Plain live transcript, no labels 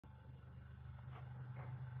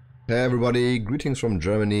Hey everybody, greetings from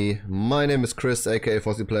Germany. My name is Chris, aka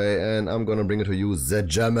VossiPlay, and I'm gonna bring to you the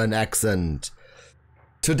German accent.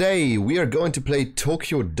 Today we are going to play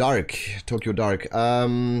Tokyo Dark.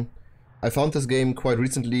 I found this game quite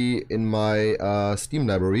recently in my Steam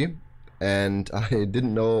library, and I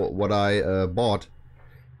didn't know what I bought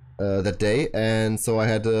that day, and so I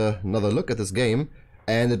had another look at this game,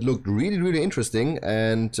 and it looked really interesting,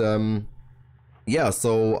 and yeah,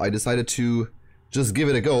 so I decided to just give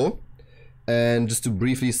it a go. And just to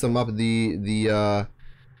briefly sum up the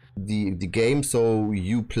game, so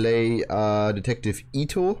you play Detective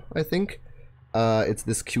Ito, I think. It's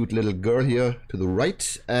this cute little girl here to the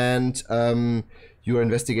right, and you are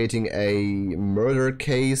investigating a murder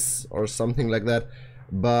case or something like that.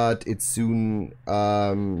 But it soon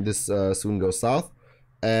soon goes south,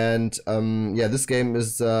 and yeah, this game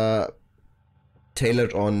is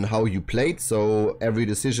tailored on how you played. So every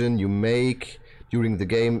decision you make during the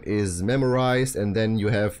game is memorized, and then you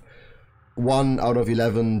have 1 out of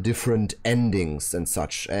 11 different endings and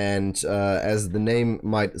such. And as the name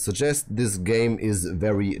might suggest, this game is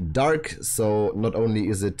very dark. So not only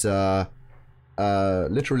is it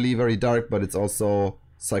literally very dark, but it's also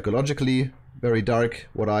psychologically very dark,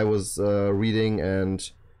 what I was reading,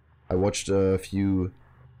 and I watched a few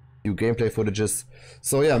gameplay footages.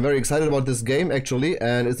 So yeah, I'm very excited about this game actually,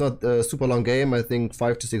 and it's not a super long game, I think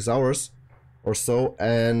 5 to 6 hours or so,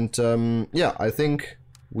 and yeah, I think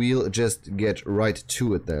we'll just get right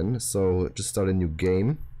to it then. So just start a new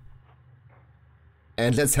game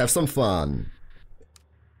and let's have some fun.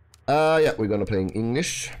 Yeah, we're gonna play in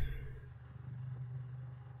English.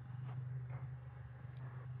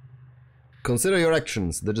 Consider your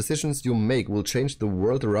actions. The decisions you make will change the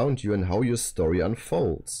world around you and how your story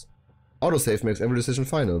unfolds. Autosave makes every decision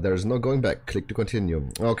final. There is no going back. Click to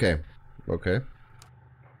continue. Okay.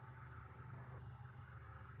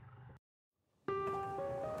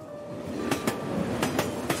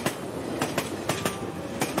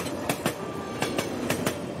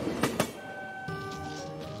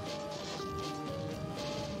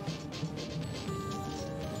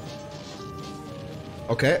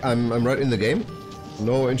 Okay, I'm right in the game.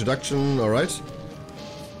 No introduction, alright.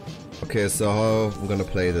 Okay, so how I'm gonna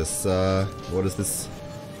play this? What is this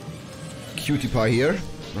cutie pie here?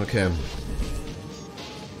 Okay.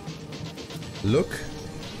 Look.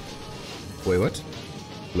 Wait, what?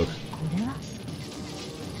 Look.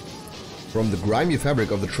 From the grimy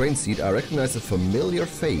fabric of the train seat, I recognize a familiar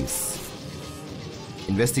face.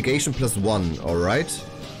 Investigation +1, alright.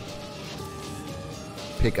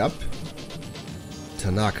 Pick up.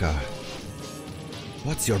 Tanaka.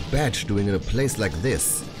 What's your badge doing in a place like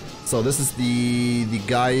this? So this is the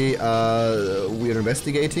guy we are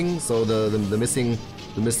investigating. So the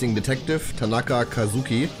missing detective, Tanaka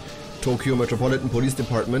Kazuki, Tokyo Metropolitan Police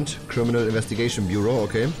Department, Criminal Investigation Bureau.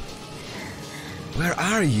 Okay. Where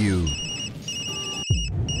are you?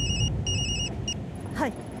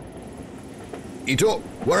 Hi. Ito,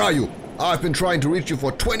 where are you? I've been trying to reach you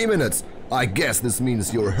for 20 minutes. I guess this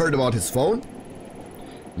means you heard about his phone?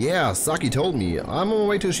 Yeah, Saki told me. I'm on my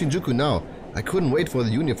way to Shinjuku now. I couldn't wait for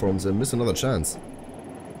the uniforms and miss another chance.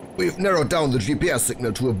 We've narrowed down the GPS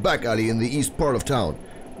signal to a back alley in the east part of town.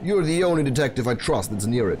 You're the only detective I trust that's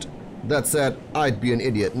near it. That said, I'd be an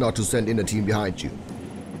idiot not to send in a team behind you.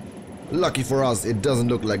 Lucky for us, it doesn't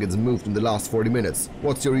look like it's moved in the last 40 minutes.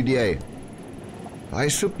 What's your ETA? I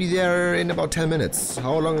should be there in about 10 minutes.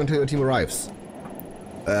 How long until your team arrives?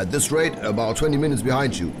 At this rate, about 20 minutes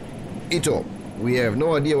behind you. Ito, we have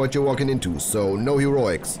no idea what you're walking into, so no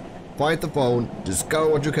heroics. Find the phone, discover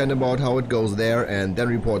what you can about how it goes there, and then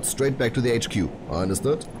report straight back to the HQ.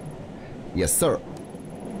 Understood? Yes, sir.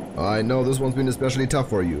 I know this one's been especially tough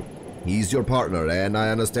for you. He's your partner, and I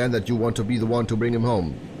understand that you want to be the one to bring him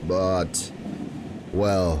home. But,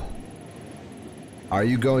 well, are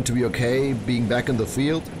you going to be okay being back in the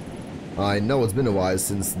field? I know it's been a while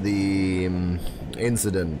since the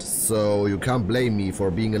incident, so you can't blame me for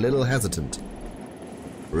being a little hesitant.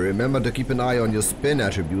 Remember to keep an eye on your S.P.I.N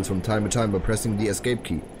attributes from time to time by pressing the escape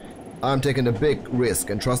key. I'm taking a big risk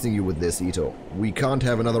and trusting you with this, Ito. We can't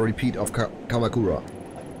have another repeat of Kamakura.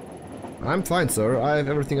 I'm fine, sir. I have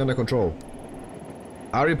everything under control.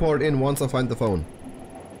 I'll report in once I find the phone.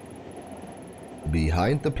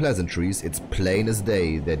 Behind the pleasantries, it's plain as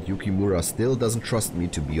day that Yukimura still doesn't trust me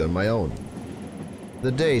to be on my own.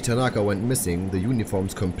 The day Tanaka went missing, the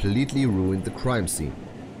uniforms completely ruined the crime scene.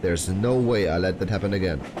 There's no way I'll let that happen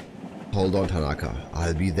again. Hold on, Tanaka.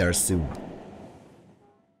 I'll be there soon.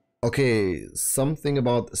 Okay, something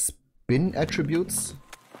about S.P.I.N attributes?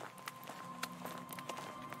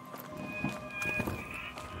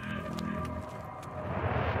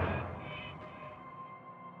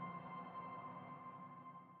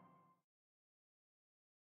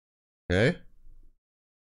 Okay.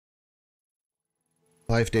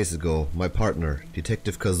 5 days ago, my partner,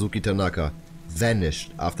 Detective Kazuki Tanaka,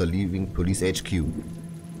 vanished after leaving Police HQ.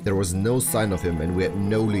 There was no sign of him and we had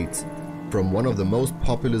no leads. From one of the most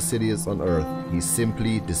populous cities on Earth, he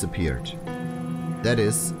simply disappeared. That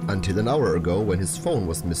is, until an hour ago when his phone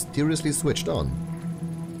was mysteriously switched on.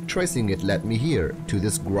 Tracing it led me here, to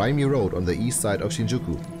this grimy road on the east side of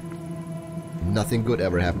Shinjuku. Nothing good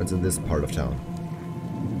ever happens in this part of town.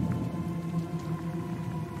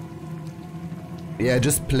 Yeah, I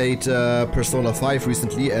just played Persona 5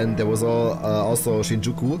 recently and there was also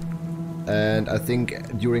Shinjuku. And I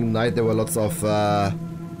think during night there were lots of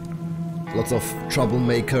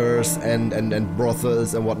troublemakers and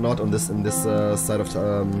brothels and whatnot on this side of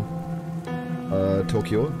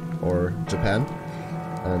Tokyo or Japan.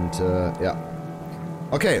 And yeah.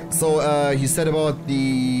 Okay, so he said about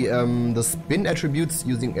the S.P.I.N attributes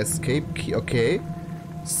using escape key. Okay,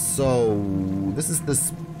 so this is the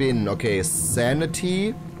S.P.I.N. Okay,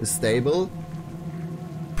 sanity is stable.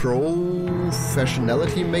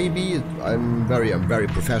 Professionality maybe. I'm very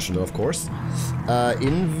professional, of course.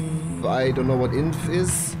 Inv, I don't know what inv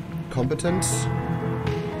is. Competent.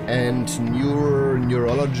 And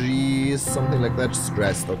neurology, something like that.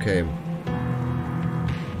 Stressed. Okay.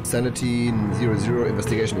 Sanity 0,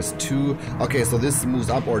 investigation is 2. Okay, so this moves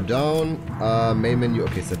up or down. Main menu,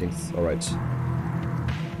 okay, settings, alright.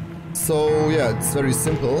 So yeah, it's very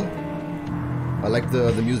simple. I like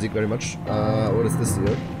the music very much. What is this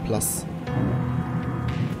here? Plus.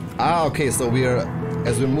 Ah, okay, so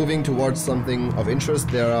as we're moving towards something of interest,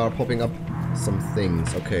 there are popping up some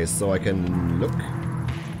things. Okay, so I can look.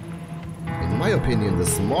 In my opinion, the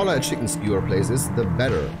smaller a chicken skewer place is, the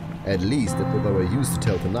better. At least that's what I used to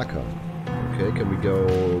tell Tanaka. Okay, can we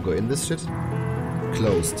go in this shit?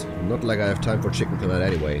 Closed. Not like I have time for chicken tonight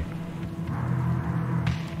anyway.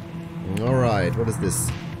 Alright, what is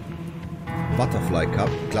this? Butterfly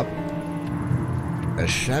Club. A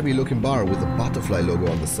shabby looking bar with a butterfly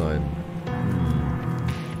logo on the sign.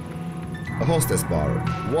 A hostess bar.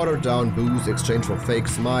 Watered down booze exchanged for fake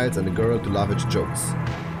smiles and a girl to laugh at jokes.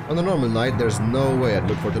 On a normal night, there's no way I'd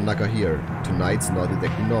look for Tanaka here. Tonight's not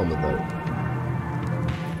exactly normal though.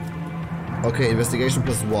 Okay, investigation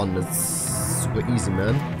 +1. It's super easy,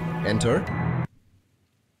 man. Enter.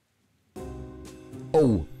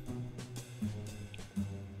 Oh.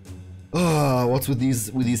 Ah, what's with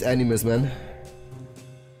these animes, man?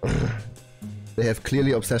 They have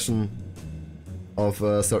clearly obsession of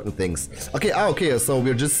certain things. Okay, okay, so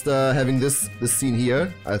we're just having this scene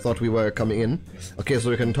here. I thought we were coming in. Okay, so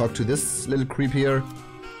we can talk to this little creep here.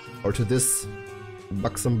 Or to this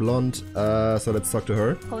buxom blonde. So let's talk to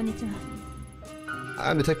her. Konnichiwa.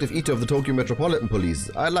 I'm Detective Ito of the Tokyo Metropolitan Police.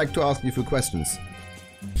 I'd like to ask you a few questions.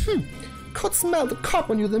 Could smell the cop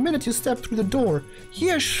on you the minute you step through the door.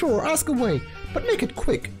 Yeah, sure, ask away. But make it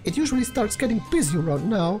quick. It usually starts getting busy around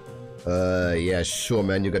now. Yeah, sure,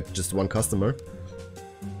 man. You got just one customer.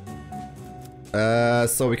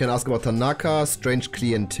 So we can ask about Tanaka, strange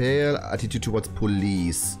clientele, attitude towards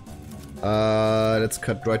police. Let's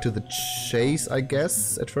cut right to the chase, I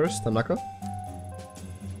guess, at first. Tanaka.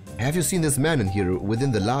 Have you seen this man in here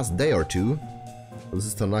within the last day or two? Oh, this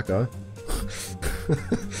is Tanaka.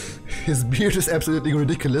 His beard is absolutely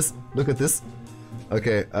ridiculous. Look at this.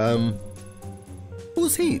 Okay,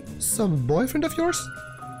 who's he? Some boyfriend of yours?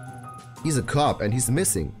 He's a cop and he's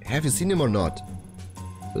missing. Have you seen him or not?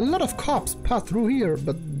 A lot of cops pass through here,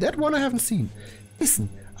 but that one I haven't seen. Listen,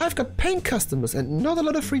 I've got paying customers and not a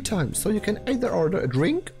lot of free time, so you can either order a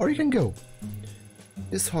drink or you can go.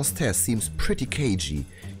 This hostess seems pretty cagey.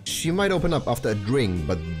 She might open up after a drink,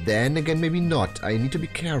 but then again maybe not. I need to be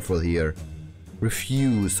careful here.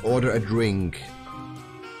 Refuse, order a drink.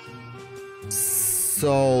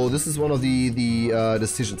 So this is one of the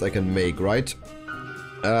decisions I can make, right?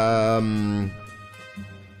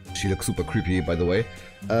 She looks super creepy, by the way.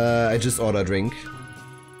 I just order a drink.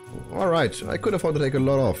 Alright, I could afford to take a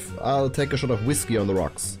lot off. I'll take a shot of whiskey on the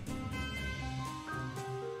rocks.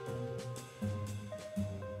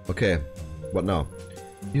 Okay, what now?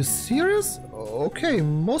 You serious? Okay,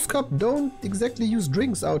 most cops don't exactly use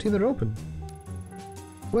drinks out in the open.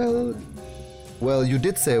 Well, you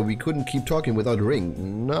did say we couldn't keep talking without a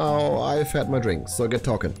ring. Now I've had my drink, so get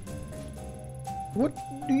talking. What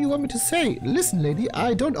do you want me to say? Listen, lady,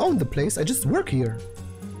 I don't own the place, I just work here.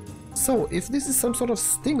 So, if this is some sort of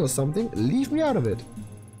sting or something, leave me out of it.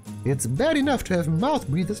 It's bad enough to have mouth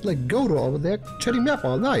breathers like Godo over there chatting me up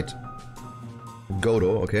all night.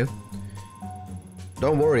 Godo, okay.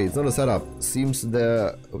 Don't worry, it's not a setup. Seems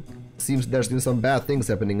there's been some bad things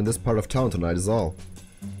happening in this part of town tonight is all.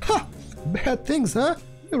 Ha! Bad things, huh?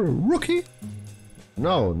 You're a rookie?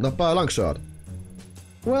 No, not by a long shot.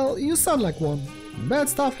 Well, you sound like one. Bad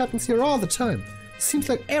stuff happens here all the time. Seems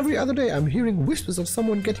like every other day I'm hearing whispers of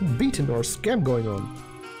someone getting beaten or a scam going on.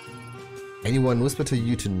 Anyone whisper to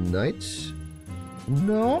you tonight?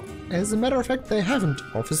 No, as a matter of fact, they haven't,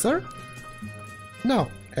 officer. Now,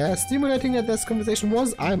 as stimulating as this conversation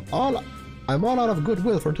was, I'm all out of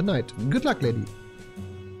goodwill for tonight. Good luck, lady.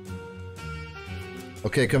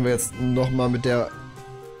 Okay, können wir jetzt nochmal mit der...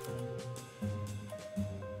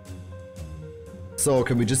 So,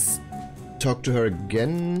 can we just talk to her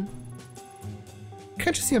again?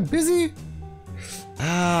 Can't you see I'm busy?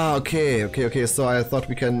 Ah, okay. So I thought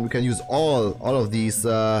we can use all of these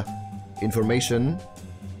information.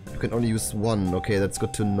 You can only use one. Okay, that's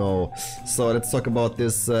good to know. So let's talk about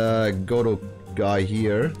this Godo guy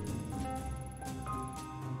here.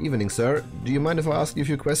 Evening, sir. Do you mind if I ask you a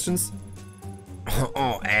few questions?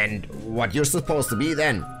 Oh, and what you're supposed to be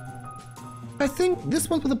then? I think this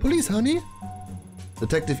one's with the police, honey.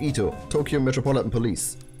 Detective Ito, Tokyo Metropolitan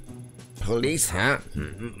Police. Police, huh?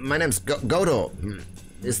 My name's Godo.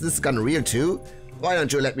 Is this gun real too? Why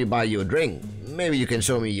don't you let me buy you a drink? Maybe you can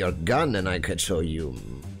show me your gun and I could show you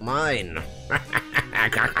mine.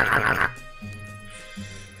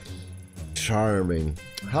 Charming.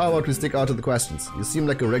 How about we stick out to the questions? You seem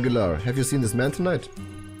like a regular. Have you seen this man tonight?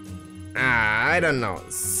 I don't know.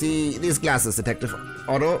 See these glasses, Detective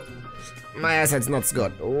Otto? My eyesight's not so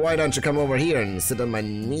good. Why don't you come over here and sit on my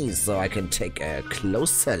knees so I can take a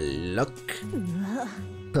closer look?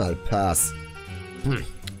 I'll pass.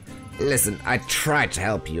 Listen, I tried to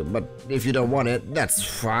help you, but if you don't want it, that's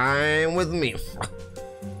fine with me.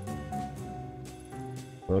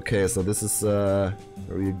 Okay, so this is a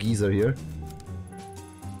real geezer here.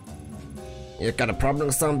 You got a problem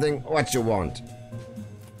with something? What you want?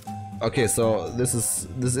 Okay, so this is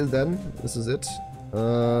it.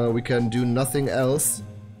 We can do nothing else,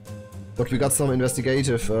 but we got some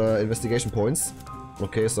investigation points.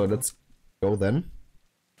 Okay, so let's go then.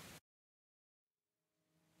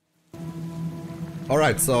 All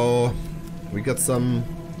right, so we got some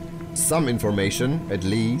information at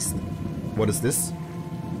least. What is this?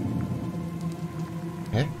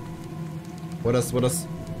 Huh? What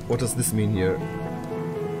does this mean here?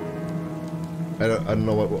 I don't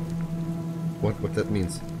know what that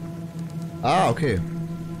means. Ah, okay.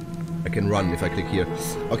 I can run if I click here.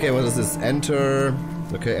 Okay, what is this? Enter.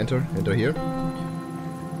 Okay, enter here.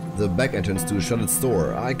 The back entrance to a shuttered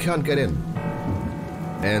store. I can't get in.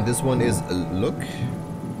 And this one is, look.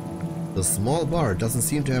 The small bar doesn't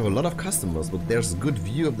seem to have a lot of customers, but there's a good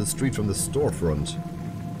view of the street from the storefront.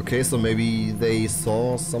 Okay, so maybe they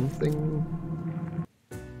saw something.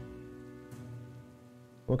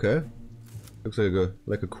 Okay. Looks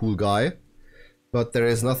like a cool guy. But there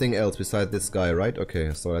is nothing else beside this guy, right?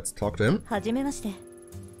 Okay, so let's talk to him.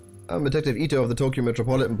 I'm Detective Ito of the Tokyo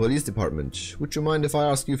Metropolitan Police Department. Would you mind if I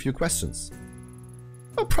ask you a few questions?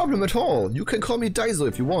 No problem at all. You can call me Daiso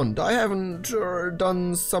if you want. I haven't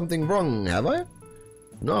done something wrong, have I?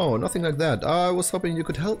 No, nothing like that. I was hoping you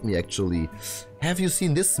could help me, actually. Have you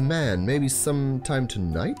seen this man maybe sometime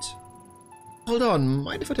tonight? Hold on,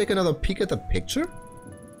 mind if I take another peek at that picture?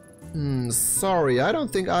 Sorry, I don't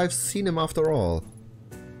think I've seen him after all.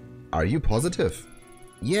 Are you positive?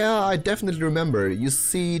 Yeah, I definitely remember. You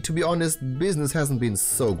see, to be honest, business hasn't been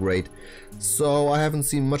so great. So I haven't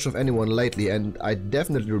seen much of anyone lately, and I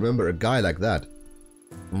definitely remember a guy like that.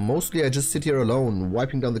 Mostly I just sit here alone,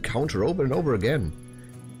 wiping down the counter over and over again.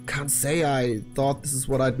 Can't say I thought this is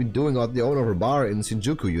what I'd been doing at the owner of a bar in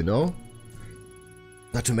Shinjuku, you know?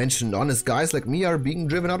 Not to mention, honest guys like me are being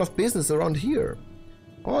driven out of business around here.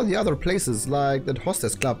 All the other places, like that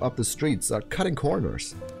hostess club up the streets, are cutting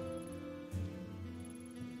corners.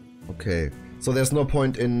 Okay, so there's no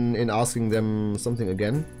point in asking them something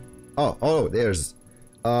again? Oh, there's...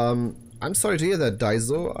 I'm sorry to hear that,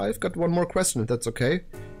 Daiso. I've got one more question, if that's okay.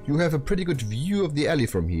 You have a pretty good view of the alley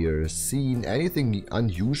from here. Seen anything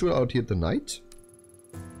unusual out here tonight?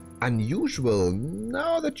 Unusual?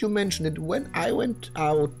 Now that you mention it, when I went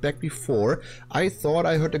out back before, I thought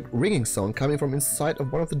I heard a ringing sound coming from inside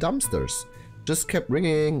of one of the dumpsters. Just kept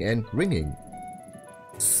ringing and ringing.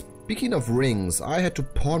 Speaking of rings, I had to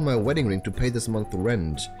pawn my wedding ring to pay this month's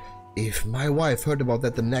rent. If my wife heard about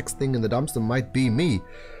that, the next thing in the dumpster might be me.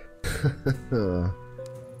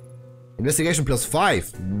 Investigation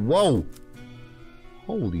 +5. Whoa.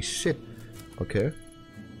 Holy shit. Okay.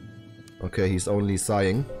 Okay, he's only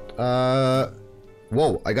sighing.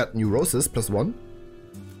 Whoa, I got neurosis +1.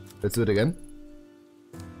 Let's do it again.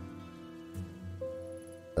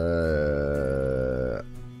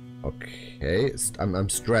 Okay, I'm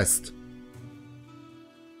stressed.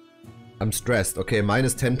 I'm stressed. Okay,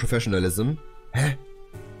 minus 10 professionalism. Huh?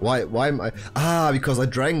 Why am I... Ah, because I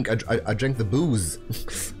drank the booze.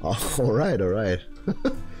 Oh, alright.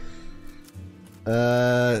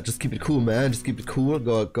 Just keep it cool, man. Just keep it cool.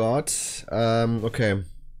 God. Okay.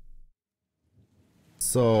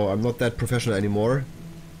 So, I'm not that professional anymore.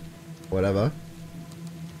 Whatever.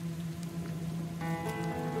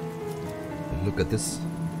 Look at this.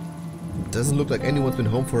 Doesn't look like anyone's been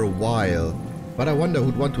home for a while. But I wonder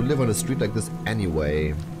who'd want to live on a street like this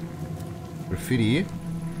anyway. Graffiti.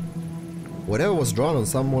 Whatever was drawn on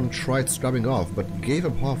someone tried scrubbing off, but gave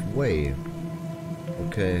up halfway.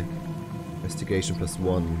 Okay. Investigation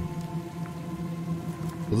 +1.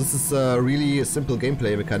 So this is really simple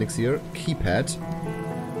gameplay mechanics here. Keypad.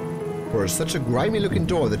 For such a grimy looking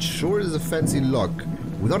door that sure is a fancy lock.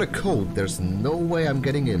 Without a code, there's no way I'm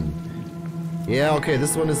getting in. Yeah, okay,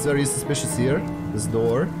 this one is very suspicious here. This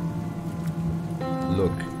door.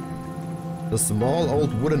 Look. The small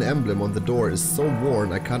old wooden emblem on the door is so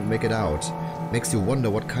worn I can't make it out. Makes you wonder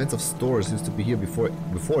what kinds of stores used to be here before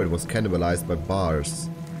it was cannibalized by bars.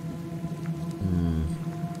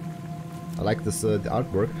 I like this the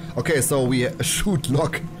artwork. Okay, so we shoot,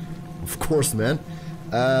 lock. Of course, man.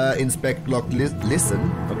 Inspect, lock,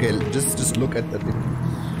 listen. Okay, just look at it.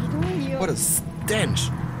 What a stench.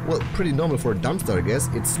 Well, pretty normal for a dumpster, I guess.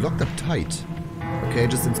 It's locked up tight. Okay,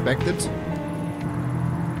 just inspect it.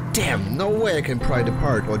 Damn, no way I can pry it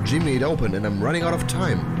apart or jimmy it open, and I'm running out of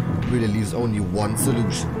time. Really leaves only one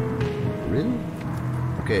solution. Really?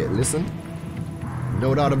 Okay, listen.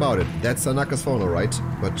 No doubt about it. That's Tanaka's phone, alright.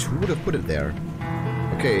 But who would have put it there?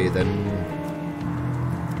 Okay, then...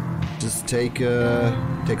 just take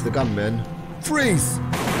the gun, man. Freeze!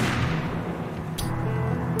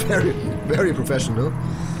 Very professional.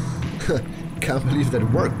 Can't believe that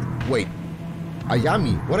worked. Wait.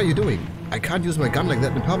 Ayami, what are you doing? I can't use my gun like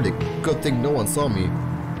that in public. Good thing no one saw me.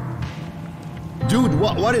 Dude,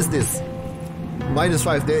 what is this?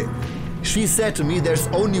 -5 there. She said to me there's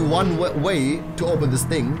only one way to open this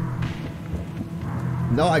thing.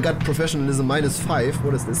 Now I got professionalism -5.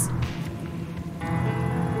 What is this?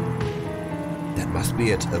 That must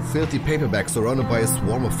be it. A filthy paperback surrounded by a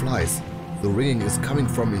swarm of flies. The ringing is coming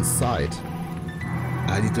from inside.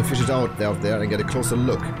 I need to fish it out there and get a closer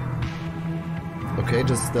look. Okay,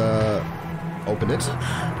 just open it.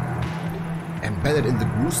 Embedded in the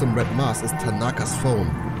gruesome red mass is Tanaka's phone.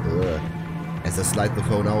 Ugh. As I slide the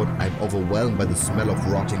phone out, I'm overwhelmed by the smell of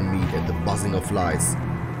rotting meat and the buzzing of flies.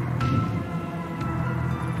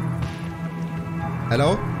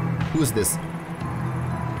 Hello? Who is this?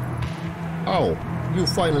 Oh, you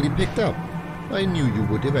finally picked up. I knew you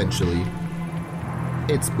would eventually.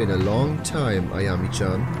 It's been a long time,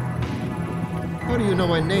 Ayami-chan. How do you know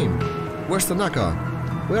my name? Where's Tanaka?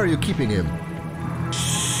 Where are you keeping him?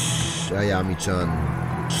 Shh, Ayami-chan.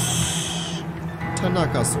 Shh.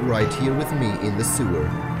 Tanaka's right here with me in the sewer.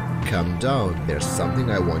 Come down, there's something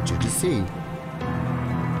I want you to see.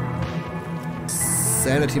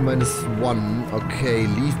 Sanity -1. Okay,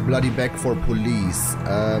 leave bloody bag for police.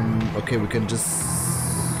 Okay, we can just...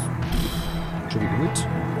 should we do it?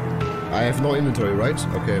 I have no inventory, right?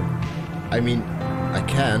 Okay. I mean, I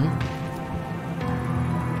can.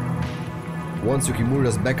 Once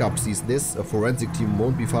Yukimura's backup sees this, a forensic team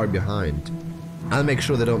won't be far behind. I'll make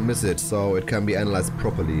sure they don't miss it, so it can be analyzed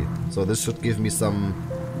properly. So this should give me some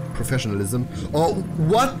professionalism. Oh,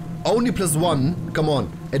 what? Only +1? Come on,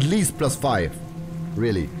 at least +5.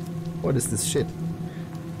 Really? What is this shit?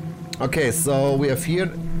 Okay, so we have here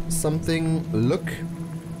something. Look.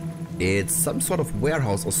 It's some sort of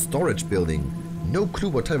warehouse or storage building. No clue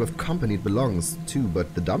what type of company it belongs to,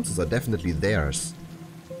 but the dumpsters are definitely theirs.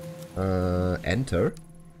 Enter.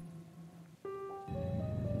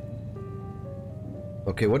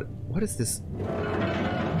 Okay, what is this?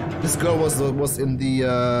 This girl was in the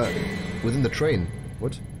within the train.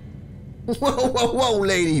 What? Whoa,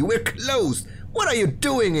 lady, we're closed. What are you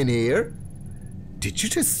doing in here? Did you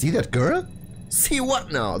just see that girl? See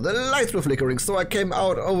what now? The lights were flickering, so I came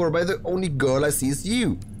out over by the only girl I see is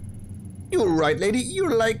you. You're right, lady.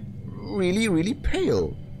 You're like really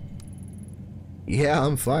pale. Yeah,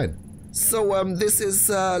 I'm fine. So, this is,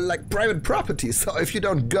 like private property, so if you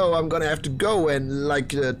don't go, I'm gonna have to go and, like,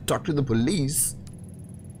 talk to the police.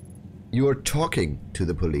 You're talking to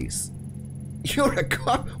the police. You're a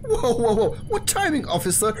cop? Whoa. What timing,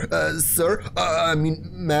 officer? Sir? I mean,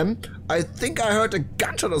 ma'am? I think I heard a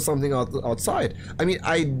gunshot or something outside. I mean,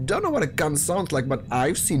 I don't know what a gun sounds like, but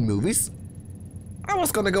I've seen movies. I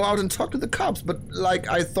was gonna go out and talk to the cops, but, like,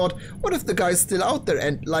 I thought, what if the guy's still out there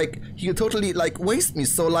and, like, he'll totally, like, waste me.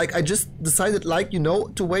 So, like, I just decided, like, you know,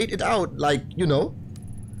 to wait it out. Like, you know.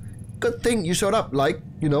 good thing you showed up, like,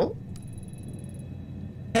 you know.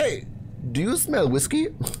 Hey, do you smell whiskey?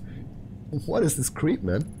 What is this creep,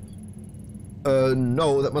 man?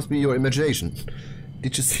 No, that must be your imagination.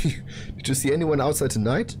 Did you see anyone outside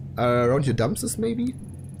tonight? Around your dumpsters, maybe?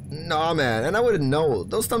 Nah, man, and I wouldn't know.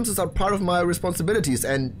 Those dumpsters are part of my responsibilities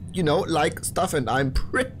and, you know, like stuff, and I'm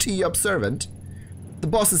pretty observant. The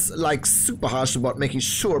boss is, like, super harsh about making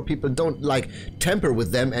sure people don't, like, tamper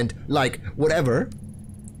with them and, like, whatever.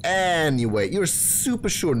 Anyway, you're super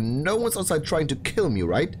sure no one's outside trying to kill me,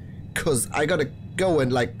 right? 'Cause I gotta go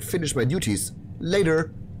and, like, finish my duties.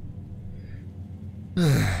 Later.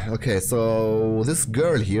 Okay, so this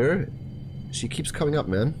girl here, she keeps coming up,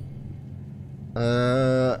 man.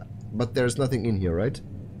 But there's nothing in here, right?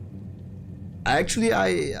 Actually,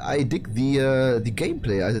 I dig the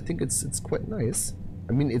gameplay. I think it's quite nice.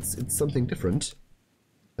 I mean, it's something different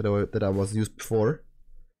that I was used before.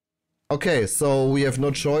 Okay, so we have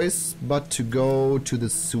no choice but to go to the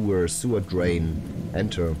sewer drain.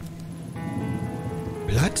 Enter.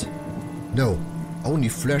 Blood? No, only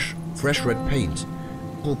fresh red paint.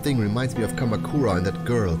 The whole thing reminds me of Kamakura and that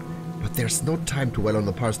girl. But there's no time to dwell on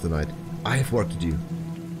the past tonight. I have work to do.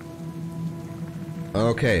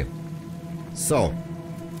 Okay, so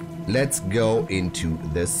let's go into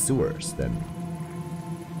the sewers then.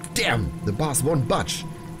 Damn, the boss won't budge.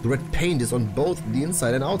 The red paint is on both the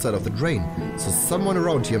inside and outside of the drain, so someone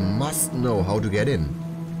around here must know how to get in.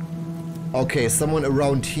 Okay, someone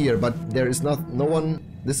around here, but there is no one.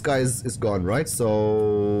 This guy is gone, right?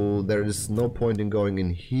 So there is no point in going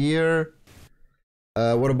in here.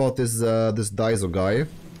 What about this Daiso guy?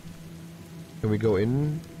 Can we go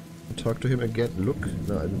in and talk to him again? Look,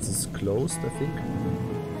 no, this is closed, I think.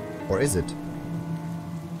 Or is it?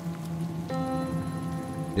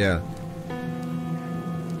 Yeah.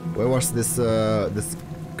 Where was this this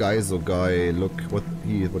Daiso guy? Look, what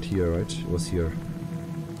here, right? It was here.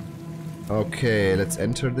 Okay, let's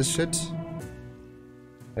enter this shit.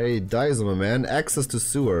 Hey, Daiso, my man, access to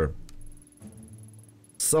sewer.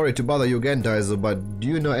 Sorry to bother you again, Daiso, but do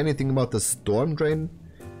you know anything about the storm drain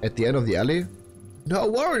at the end of the alley? No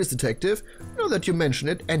worries, detective. I know that you mention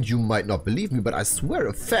it, and you might not believe me, but I swear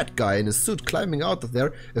a fat guy in a suit climbing out of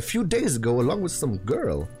there a few days ago along with some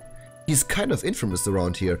girl. He's kind of infamous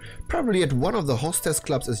around here, probably at one of the hostess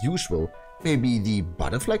clubs as usual. Maybe the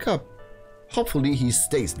Butterfly Cup? Hopefully he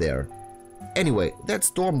stays there. Anyway, that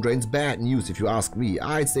storm drain's bad news if you ask me.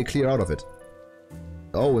 I'd stay clear out of it.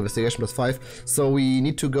 Oh, investigation +5. So we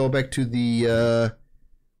need to go back to the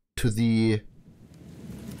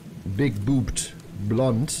big boobed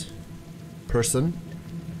blonde person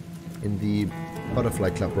in the Butterfly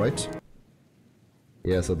Club, right?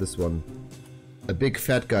 Yeah, so this one. A big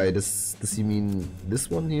fat guy. Does he mean this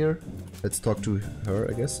one here? Let's talk to her,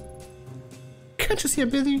 I guess. Can't you see I'm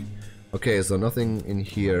busy? Okay, so nothing in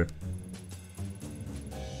here.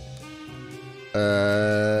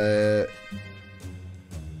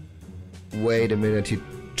 Wait a minute, he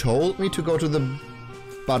told me to go to the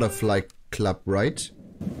Butterfly Club, right?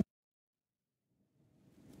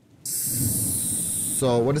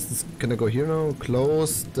 So, what is this? Can I go here now?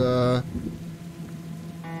 Closed, I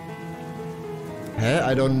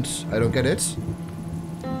don't get it.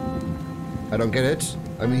 I don't get it.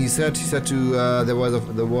 I mean, he said to, there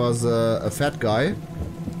was a fat guy.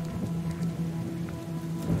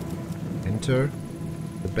 Enter.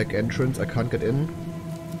 The back entrance, I can't get in.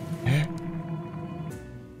 Huh?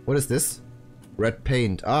 What is this? Red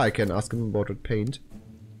paint. Ah, I can ask him about red paint.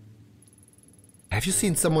 Have you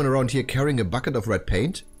seen someone around here carrying a bucket of red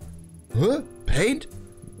paint? Huh? Paint?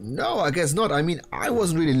 No, I guess not. I mean, I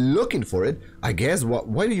wasn't really looking for it. I guess.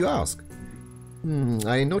 Why do you ask?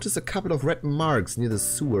 I noticed a couple of red marks near the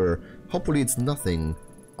sewer. Hopefully it's nothing.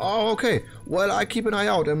 Oh, okay. Well, I keep an eye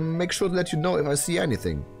out and make sure to let you know if I see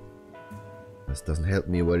anything. This doesn't help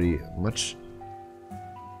me very much.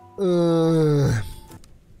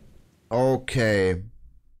 Okay.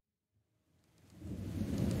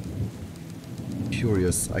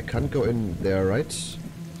 Curious. I can't go in there, right?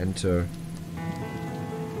 Enter.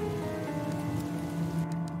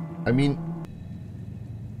 I mean,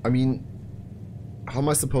 how am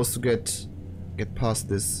I supposed to get past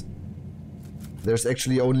this? There's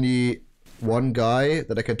actually only one guy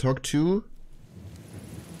that I can talk to.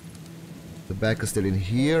 The bag is still in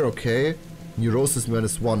here, okay. Neurosis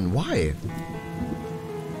 -1. Why?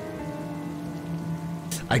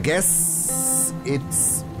 I guess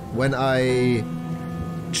it's when I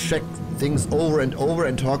check things over and over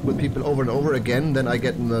and talk with people over and over again, then I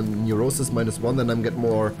get a neurosis -1, then I'm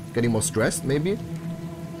getting more stressed, maybe?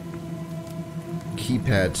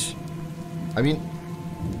 Keypad. I mean,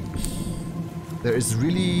 There is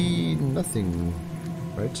really nothing,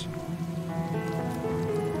 right?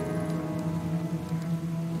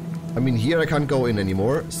 I mean, here I can't go in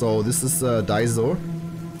anymore, so this is Daiso.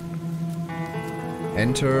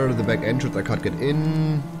 Enter the back entrance, I can't get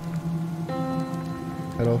in.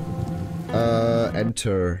 Hello?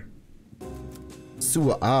 Enter.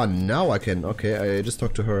 Sewer. Ah, now I can. Okay, I just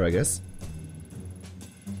talked to her, I guess.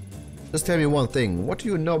 Just tell me one thing. What do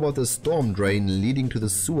you know about the storm drain leading to the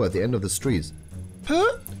sewer at the end of the street?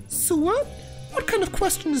 Huh? Sewer? What kind of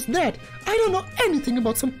question is that? I don't know anything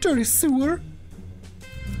about some dirty sewer.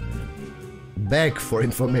 Beg for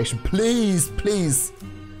information. Please, please.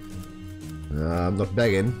 I'm not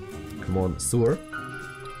begging. Come on, sewer.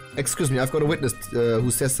 Excuse me, I've got a witness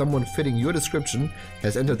who says someone fitting your description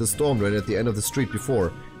has entered the storm drain at the end of the street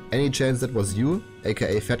before. Any chance that was you,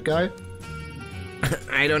 aka fat guy?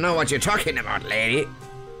 I don't know what you're talking about, lady.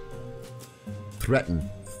 Threaten.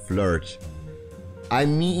 Flirt. I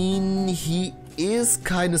mean, he is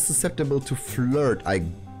kind of susceptible to flirt, I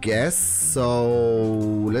guess. So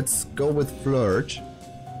let's go with flirt.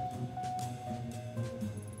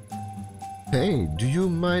 Hey, do you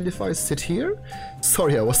mind if I sit here?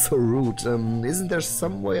 Sorry, I was so rude. Isn't there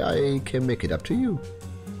some way I can make it up to you?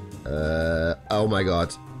 Oh my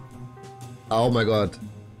god. Oh my god.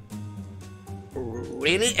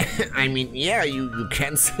 Really? I mean, yeah, you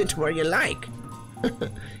can sit where you like.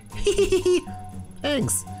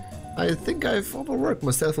 Thanks. I think I've overworked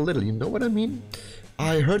myself a little, you know what I mean?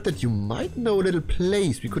 I heard that you might know a little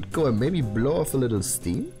place we could go and maybe blow off a little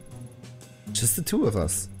steam? Just the two of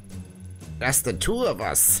us. Just the two of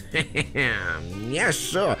us? Yeah,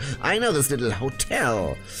 sure. I know this little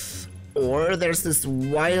hotel. Or there's this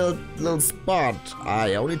wild little spot.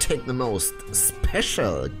 I only take the most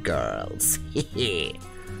special girls.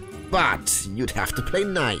 But you'd have to play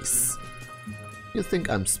nice. You think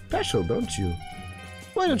I'm special, don't you?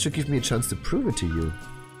 Why don't you give me a chance to prove it to you?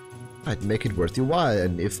 I'd make it worth your while,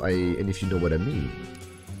 and if you know what I mean.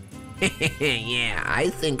 Yeah, I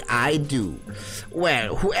think I do.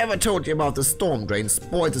 Well, whoever told you about the storm drain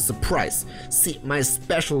spoiled the surprise. See, my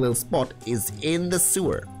special little spot is in the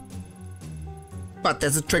sewer. But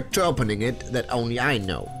there's a trick to opening it that only I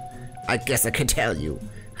know. I guess I can tell you.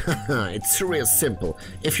 It's real simple.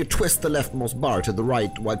 If you twist the leftmost bar to the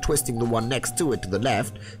right while twisting the one next to it to the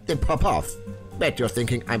left, they pop off. Bet you're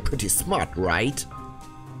thinking I'm pretty smart, right?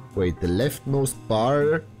 Wait, the leftmost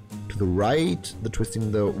bar to the right, the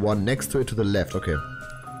twisting the one next to it to the left, okay.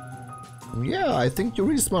 Yeah, I think you're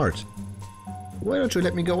really smart. Why don't you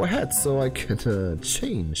let me go ahead so I can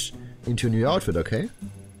change into a new outfit, okay?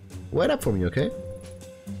 Wait up for me, okay?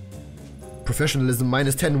 Professionalism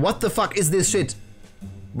 -10. What the fuck is this shit?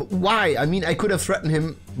 Why? I mean, I could have threatened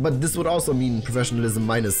him, but this would also mean professionalism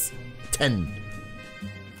 -10.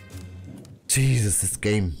 Jesus, this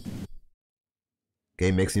game.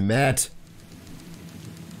 Game makes me mad.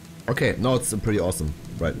 Okay, no, it's pretty awesome,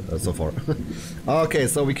 right, so far. Okay,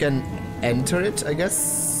 so we can enter it, I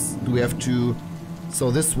guess. Do we have to...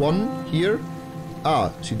 So this one here...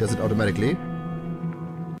 Ah, she does it automatically.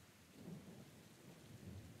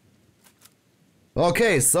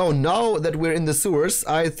 Okay, so now that we're in the sewers,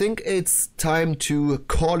 I think it's time to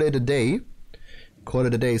call it a day. Call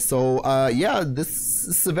it a day. So, yeah, this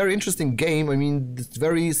is a very interesting game. I mean, it's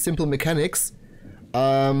very simple mechanics.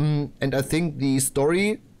 And I think the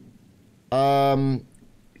story... yeah,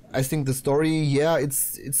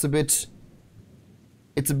 it's a bit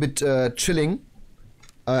chilling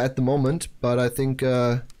at the moment, but I think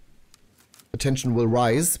attention will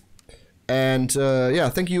rise. And yeah,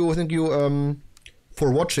 thank you for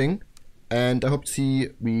watching, and I hope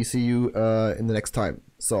we see you in the next time.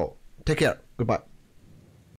 So take care. Goodbye.